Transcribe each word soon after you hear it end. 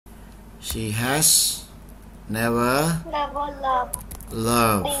She has never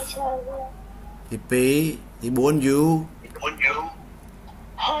loved. Thứ bốn you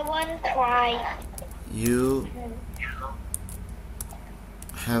haven't tried. You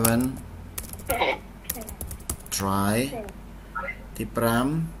haven't tried. Thứ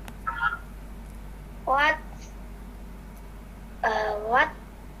năm What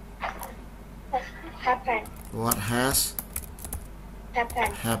happened? What has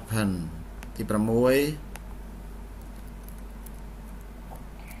happened. Thứ sáu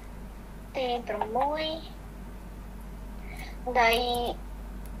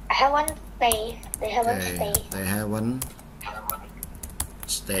They haven't stayed. They haven't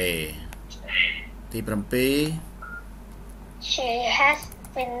stayed. Thứ bảy She has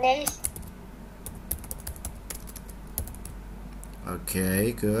finished.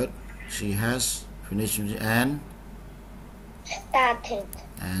 Okay, good. She has finished and Started.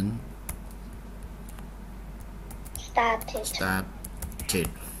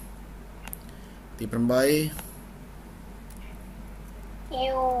 Thứ tám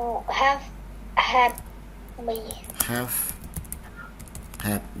You have had me.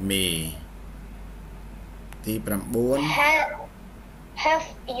 Had me. Thứ chín Have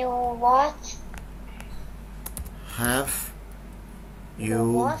you watched? Have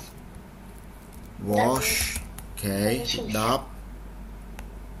you washed? Okay, stop.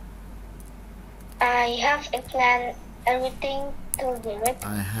 I have explained everything to the rest.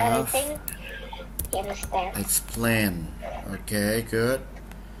 I have You understand? explain. Okay, good.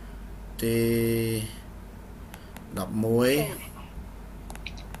 Thứ 11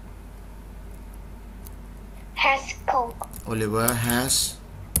 Has cooked. Oliver has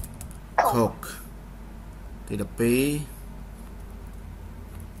cooked. Thứ 12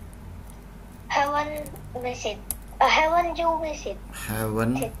 Haven't you visited?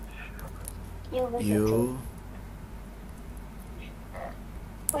 Haven't you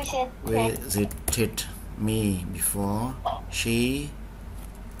visited me before? She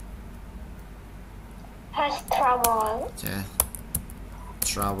has traveled.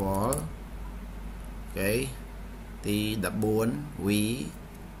 Travel. Okay. Thứ 14 we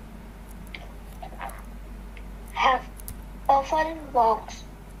have often walked.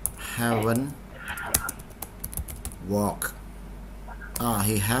 Haven't walk.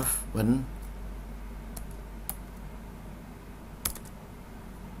 He haven't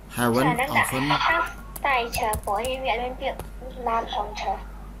often. Tài trợ của hiện viện việc làm phòng trợ.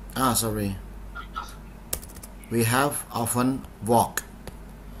 Sorry. We have often walked.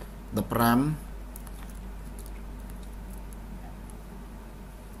 The pram.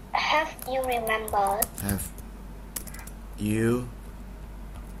 Have you remembered? Have you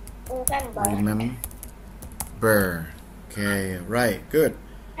remember? Okay, right, good.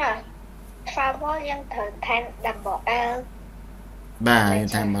 Travel ยังเถิดแทน double L บ้ายัง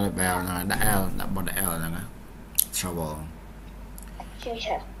แทน double L นะดับ L ดับ L นะ travel ชื่อเฉ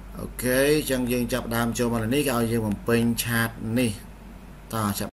ย โอเค ចឹងយើងចាប់ដើមចូលមកនេះគេឲ្យយើងបំពេញឆាតនេះតោះចាប់